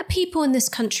 Do you think that people in this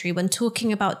country, when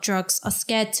talking about drugs, are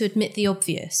scared to admit the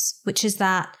obvious, which is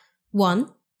that, one,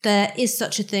 there is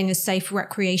such a thing as safe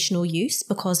recreational use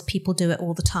because people do it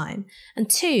all the time. And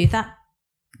two, that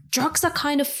drugs are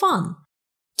kind of fun.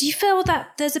 Do you feel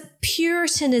that there's a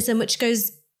puritanism which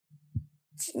goes,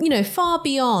 far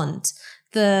beyond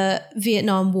the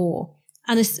Vietnam War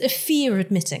and a fear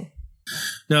admitting?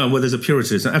 No, well, there's a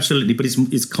puritanism, absolutely, but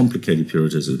it's complicated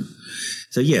puritanism.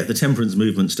 So, yeah, the temperance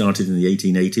movement started in the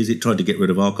 1880s. It tried to get rid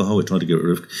of alcohol. In the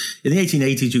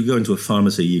 1880s, you could go into a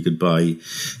pharmacy, you could buy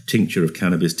tincture of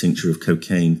cannabis, tincture of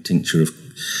cocaine, tincture of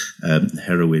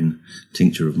heroin,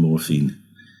 tincture of morphine.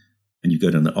 And you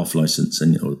go down the off license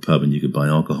or the pub and you could buy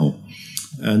alcohol.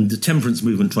 And the temperance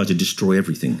movement tried to destroy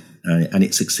everything. And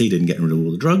it succeeded in getting rid of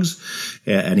all the drugs.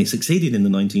 And it succeeded in the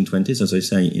 1920s, as I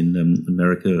say, in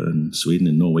America and Sweden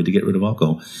and Norway to get rid of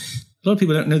alcohol. A lot of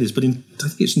people don't know this, but I think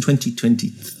it's in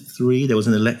 2023, there was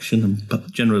an election, a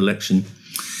general election.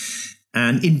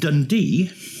 And in Dundee,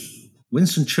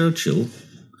 Winston Churchill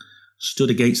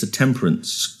stood against the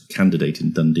temperance candidate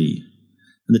in Dundee.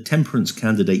 And the temperance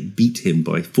candidate beat him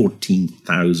by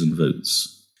 14,000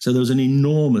 votes. So there was an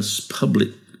enormous public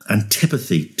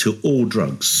antipathy to all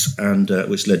drugs, and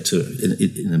which led to,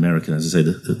 in America, as I say,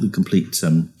 the complete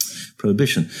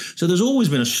prohibition. So there's always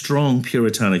been a strong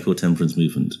puritanical temperance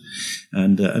movement,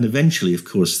 and eventually, of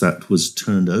course, that was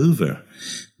turned over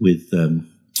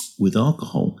with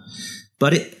alcohol.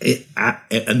 But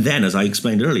and then, as I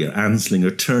explained earlier,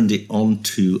 Anslinger turned it on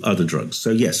to other drugs. So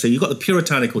yes, so you've got the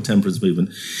puritanical temperance movement,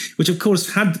 which of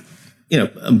course had,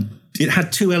 it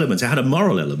had two elements. It had a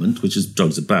moral element, which is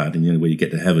drugs are bad, and the only way you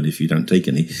get to heaven if you don't take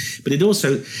any. But it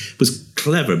also was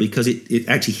clever because it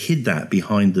actually hid that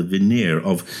behind the veneer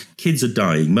of kids are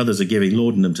dying, mothers are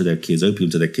lauding them to their kids, opium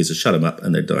to their kids, to shut them up,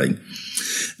 and they're dying.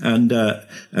 And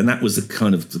that was the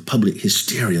kind of the public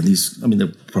hysteria. There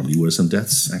probably were some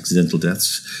deaths, accidental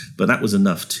deaths, but that was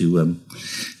enough to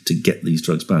to get these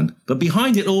drugs banned. But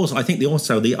behind it also, I think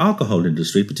the alcohol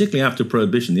industry, particularly after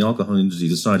Prohibition, the alcohol industry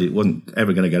decided it wasn't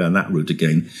ever going to go down that route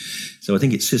again. So I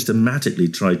think it systematically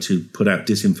tried to put out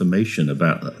disinformation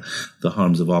about the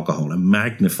harms of alcohol and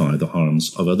magnify the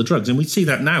harms of other drugs. And we see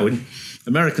that now in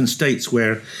American states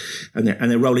where, and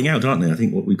they're rolling out, aren't they? I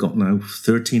think what we've got now,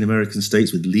 13 American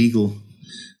states with legal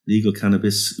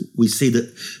cannabis. We see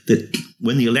that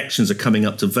when the elections are coming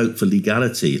up to vote for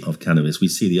legality of cannabis, we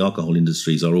see the alcohol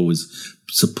industries are always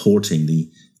supporting the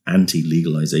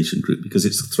anti-legalization group because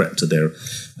it's a threat to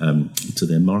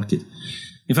their market.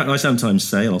 In fact, I sometimes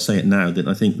say, and I'll say it now, that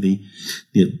I think the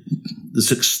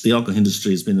alcohol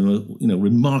industry has been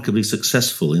remarkably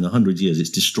successful in 100 years. It's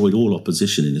destroyed all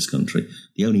opposition in this country.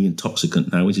 The only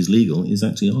intoxicant now which is legal is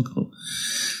actually alcohol.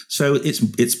 So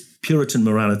it's Puritan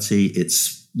morality,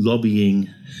 it's lobbying,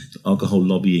 alcohol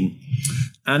lobbying,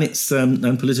 and it's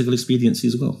and political expediency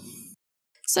as well.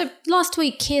 So last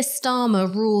week, Keir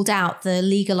Starmer ruled out the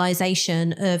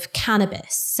legalisation of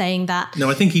cannabis, saying that... No,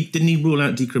 I think didn't he rule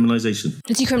out decriminalisation?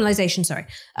 Decriminalisation, sorry.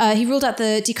 He ruled out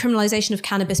the decriminalisation of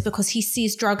cannabis because he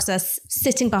sees drugs as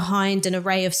sitting behind an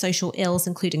array of social ills,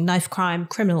 including knife crime,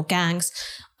 criminal gangs.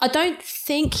 I don't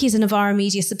think he's an Novara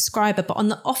Media subscriber, but on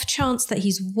the off chance that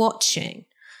he's watching,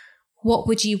 what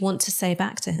would you want to say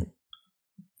back to him?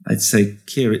 I'd say,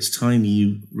 Keir, it's time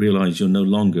you realise you're no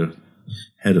longer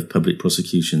head of public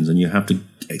prosecutions and you have to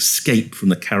escape from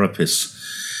the carapace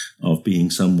of being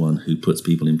someone who puts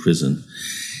people in prison.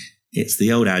 It's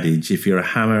the old adage, if you're a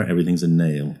hammer, everything's a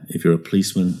nail. If you're a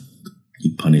policeman,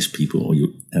 you punish people. Or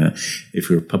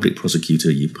if you're a public prosecutor,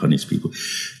 you punish people.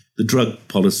 The drug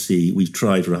policy, we've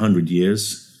tried for 100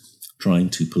 years,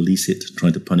 trying to police it,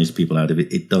 trying to punish people out of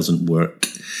it. It doesn't work.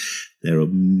 They're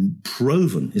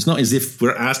proven. It's not as if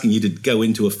we're asking you to go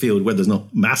into a field where there's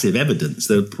not massive evidence.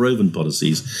 They're proven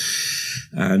policies.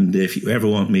 And if you ever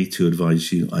want me to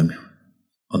advise you, I'm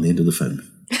on the end of the phone.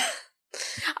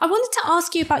 I wanted to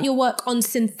ask you about your work on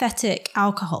synthetic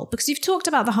alcohol, because you've talked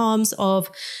about the harms of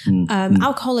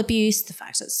alcohol abuse, the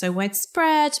fact that it's so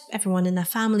widespread. Everyone in their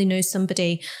family knows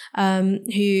somebody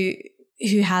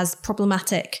who has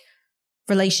problematic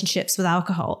relationships with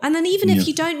alcohol. And then even if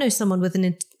you don't know someone with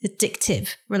an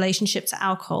addictive relationship to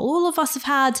alcohol, all of us have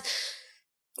had,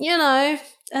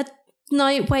 a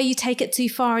night where you take it too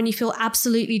far and you feel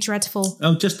absolutely dreadful.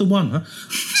 Oh, just the one, huh?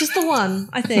 Just the one,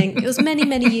 I think. It was many,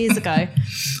 many years ago.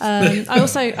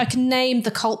 I can name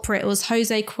the culprit. It was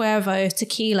Jose Cuervo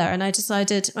tequila. And I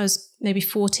was maybe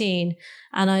 14,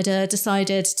 and I'd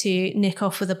decided to nick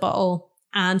off with a bottle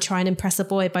and try and impress a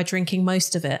boy by drinking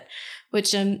most of it,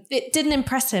 which it didn't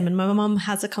impress him, and my mum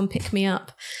had to come pick me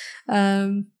up.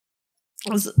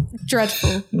 It was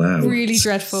dreadful. Wow. Really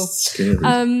dreadful. Scary.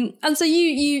 And so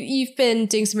you've been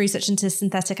doing some research into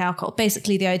synthetic alcohol,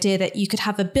 basically the idea that you could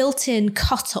have a built-in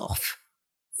cutoff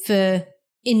for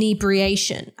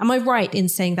inebriation. Am I right in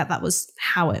saying that was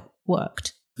how it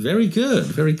worked? Very good,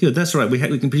 very good. That's right. We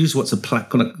can produce what's a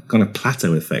kind of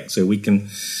plateau effect. So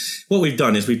what we've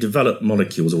done is we've developed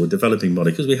molecules, or we're developing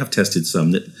molecules. We have tested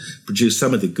some that produce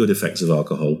some of the good effects of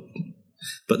alcohol,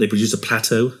 but they produce a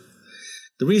plateau.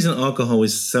 The reason alcohol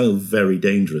is so very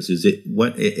dangerous is it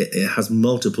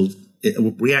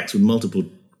reacts with multiple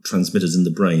transmitters in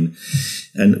the brain,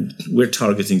 and we're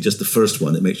targeting just the first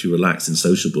one that makes you relaxed and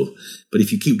sociable. But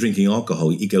if you keep drinking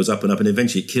alcohol, it goes up and up, and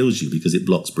eventually it kills you because it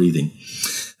blocks breathing.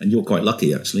 And you're quite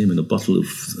lucky, actually. I mean, a bottle of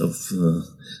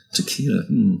tequila,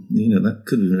 that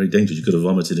could have been very dangerous. You could have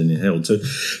vomited and inhaled. So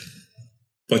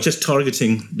by just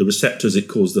targeting the receptors, it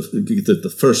caused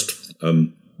the first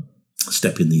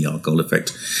step in the alcohol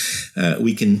effect.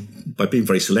 We can, by being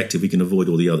very selective, we can avoid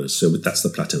all the others. So that's the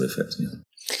plateau effect. Yeah.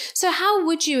 So how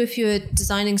would you, if you were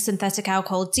designing synthetic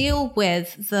alcohol, deal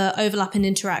with the overlap and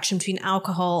interaction between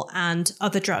alcohol and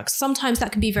other drugs? Sometimes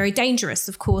that can be very dangerous.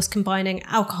 Of course, combining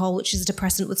alcohol, which is a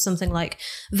depressant, with something like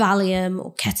Valium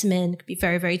or ketamine could be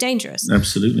very, very dangerous.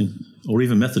 Absolutely. Or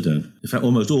even methadone. In fact,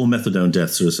 almost all methadone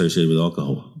deaths are associated with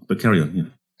alcohol. But carry on. Yeah.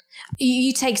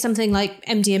 You take something like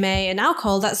MDMA and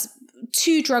alcohol, that's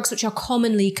two drugs which are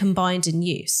commonly combined in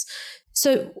use.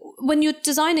 So when you're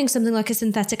designing something like a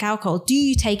synthetic alcohol, do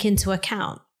you take into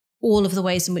account all of the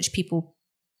ways in which people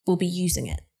will be using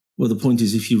it? Well, the point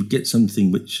is, if you get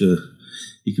something which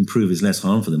you can prove is less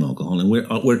harmful than alcohol, and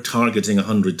we're targeting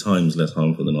 100 times less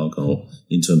harmful than alcohol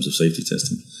in terms of safety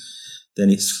testing, then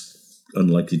it's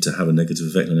unlikely to have a negative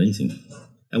effect on anything.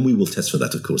 And we will test for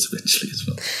that, of course, eventually as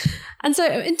well. And so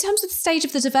in terms of the stage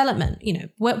of the development,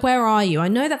 where are you? I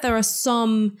know that there are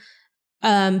some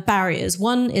barriers.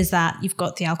 One is that you've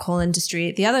got the alcohol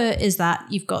industry. The other is that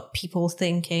you've got people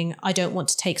thinking, I don't want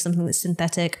to take something that's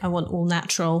synthetic. I want all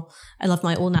natural. I love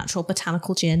my all natural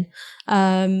botanical gin.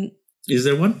 Is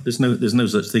there one? There's no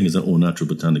such thing as an all natural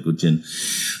botanical gin.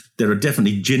 There are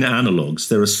definitely gin analogues.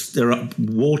 There are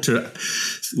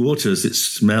waters that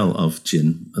smell of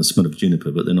gin, smell of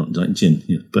juniper, but they're not like gin.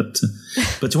 Yeah. But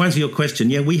to answer your question,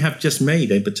 we have just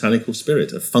made a botanical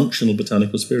spirit, a functional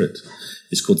botanical spirit.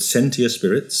 It's called Sentia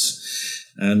Spirits,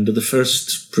 and the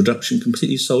first production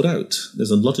completely sold out. There's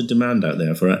a lot of demand out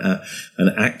there for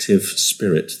an active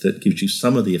spirit that gives you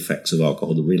some of the effects of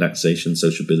alcohol, the relaxation,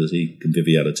 sociability,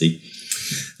 conviviality.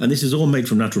 And this is all made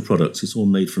from natural products. It's all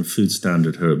made from food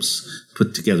standard herbs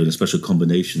put together in a special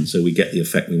combination, so we get the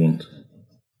effect we want.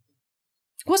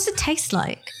 What's it taste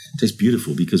like? It tastes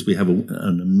beautiful because we have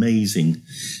an amazing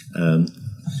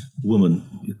woman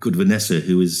called Vanessa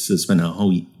who has spent her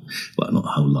whole not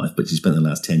her whole life, but she spent the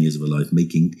last 10 years of her life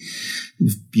making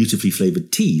beautifully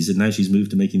flavored teas, and now she's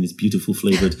moved to making this beautiful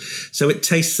flavored. So it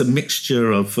tastes a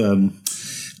mixture of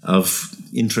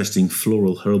interesting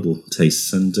floral herbal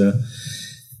tastes, and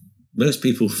most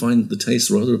people find the taste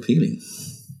rather appealing.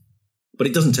 But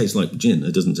it doesn't taste like gin.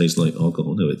 It doesn't taste like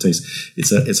alcohol. No,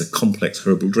 it's a complex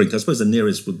herbal drink. I suppose the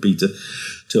nearest would be to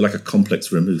like a complex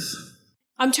vermouth.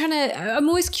 I'm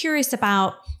always curious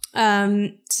about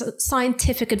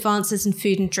scientific advances in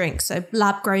food and drink, so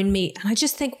lab-grown meat. And I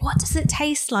just think, what does it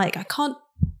taste like? I can't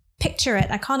picture it.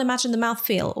 I can't imagine the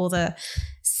mouthfeel or the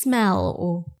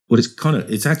smell. Well,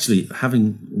 it's actually,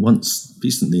 having once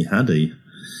recently had a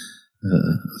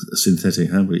synthetic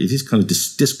hamburger, it is kind of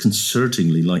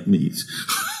disconcertingly like meat.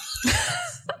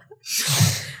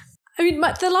 I mean,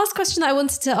 the last question that I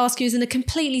wanted to ask you is in a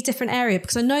completely different area,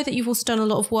 because I know that you've also done a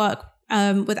lot of work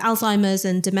with Alzheimer's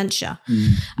and dementia.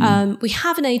 We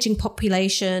have an aging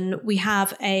population. We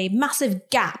have a massive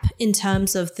gap in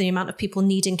terms of the amount of people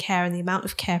needing care and the amount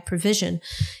of care provision.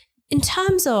 In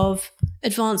terms of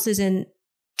advances in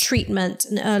treatment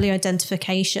and early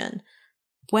identification,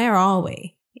 where are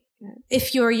we?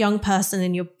 If you're a young person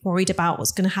and you're worried about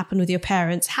what's going to happen with your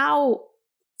parents, how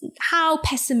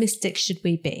pessimistic should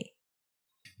we be?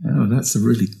 Oh, that's a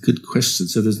really good question.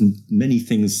 So there's many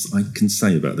things I can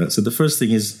say about that. So the first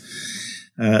thing is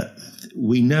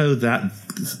we know that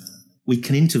we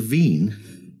can intervene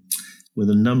with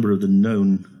a number of the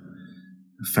known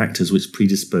factors which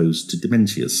predispose to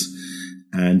dementias.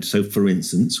 And so, for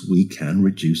instance, we can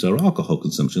reduce our alcohol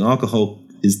consumption. Alcohol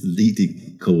is the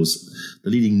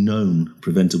leading known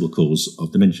preventable cause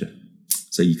of dementia.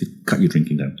 So you could cut your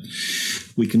drinking down.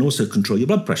 We can also control your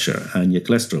blood pressure and your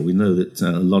cholesterol. We know that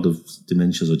a lot of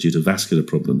dementias are due to vascular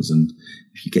problems, and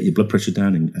if you get your blood pressure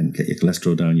down and get your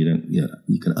cholesterol down,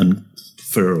 you can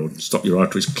unfur or stop your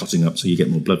arteries clotting up, so you get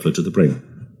more blood flow to the brain.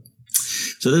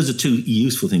 So those are two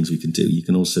useful things we can do. You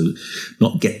can also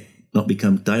not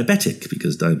become diabetic,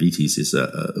 because diabetes has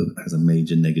a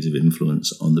major negative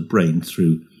influence on the brain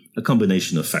through a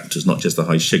combination of factors, not just the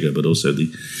high sugar, but also the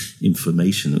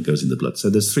inflammation that goes in the blood. So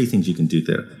there's three things you can do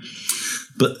there.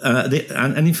 But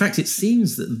and in fact, it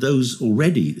seems that those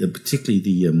already, particularly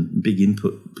the big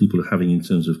input people are having in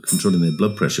terms of controlling their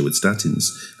blood pressure with statins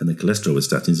and their cholesterol with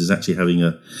statins, is actually having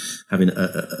an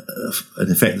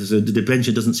effect. So the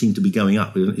dementia doesn't seem to be going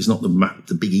up. It's not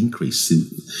the big increase.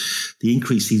 The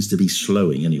increase seems to be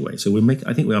slowing anyway. So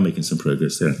I think we are making some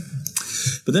progress there.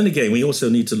 But then again, we also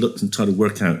need to look and try to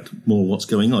work out more what's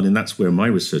going on, and that's where my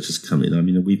research has come in. I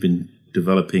mean, we've been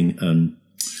developing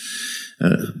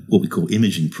what we call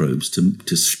imaging probes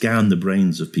to scan the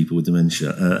brains of people with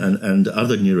dementia and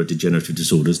other neurodegenerative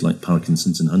disorders like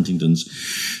Parkinson's and Huntington's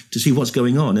to see what's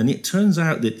going on. And it turns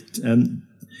out that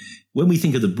when we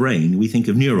think of the brain, we think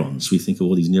of neurons. We think of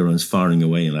all these neurons firing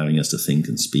away, allowing us to think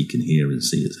and speak and hear and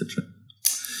see, etc.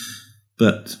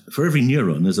 But for every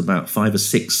neuron, there's about 5 or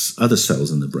 6 other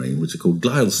cells in the brain, which are called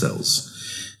glial cells.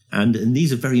 And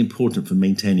these are very important for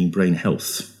maintaining brain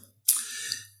health.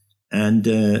 And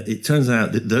it turns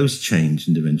out that those change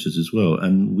in dementias as well.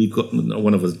 And we've got,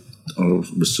 one of our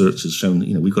research has shown,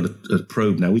 we've got a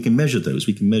probe now. We can measure those.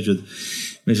 We can measure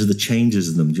the changes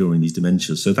in them during these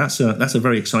dementias. So that's a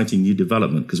very exciting new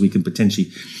development, because we can potentially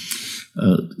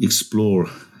explore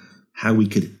how we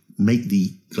could make the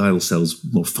glial cells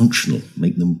more functional,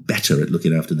 make them better at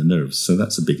looking after the nerves. So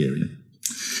that's a big area.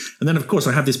 And then, of course,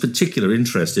 I have this particular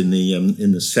interest in the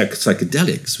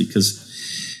psychedelics, because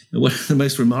one of the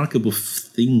most remarkable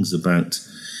things about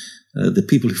the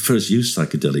people who first used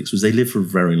psychedelics was they lived for a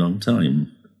very long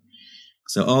time.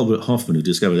 So Albert Hofmann, who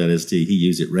discovered LSD, he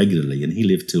used it regularly, and he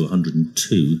lived to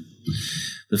 102.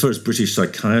 The first British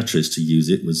psychiatrist to use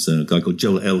it was a guy called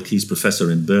Joel Elkes, professor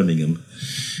in Birmingham.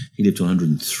 He lived to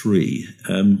 103.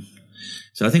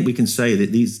 So I think we can say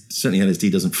that certainly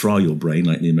LSD doesn't fry your brain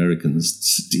like the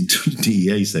Americans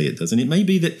DEA say it does. And it may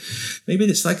be that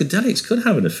psychedelics could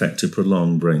have an effect to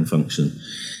prolong brain function.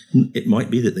 It might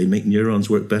be that they make neurons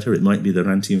work better. It might be they're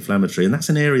anti-inflammatory. And that's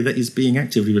an area that is being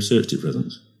actively researched at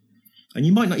present. And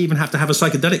you might not even have to have a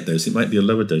psychedelic dose. It might be a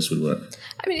lower dose would work.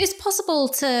 I mean, it's possible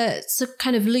to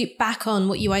kind of loop back on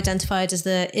what you identified as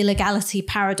the illegality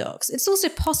paradox. It's also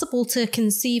possible to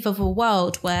conceive of a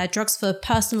world where drugs for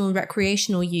personal and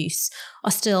recreational use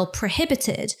are still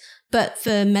prohibited, but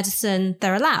for medicine,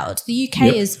 they're allowed. The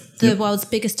UK is the world's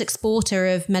biggest exporter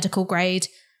of medical grade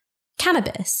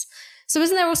cannabis. So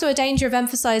isn't there also a danger of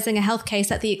emphasizing a health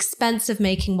case at the expense of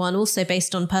making one also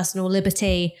based on personal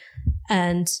liberty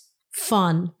and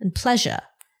fun and pleasure,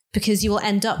 because you will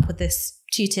end up with this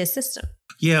two-tier system?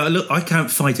 Yeah, look, I can't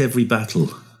fight every battle.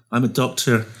 I'm a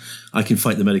doctor. I can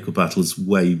fight the medical battles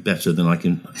way better than I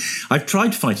can. I've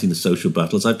tried fighting the social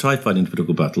battles. I've tried fighting the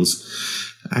political battles.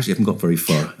 I actually haven't got very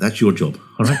far. That's your job,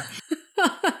 all right?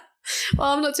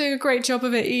 Well, I'm not doing a great job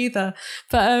of it either.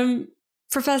 But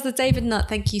Professor David Nutt,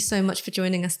 thank you so much for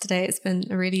joining us today. It's been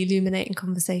a really illuminating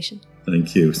conversation.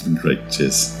 Thank you. It's been great.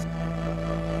 Cheers.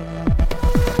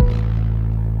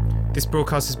 This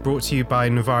broadcast is brought to you by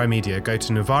Novara Media. Go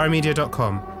to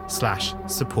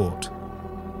novaramedia.com/support.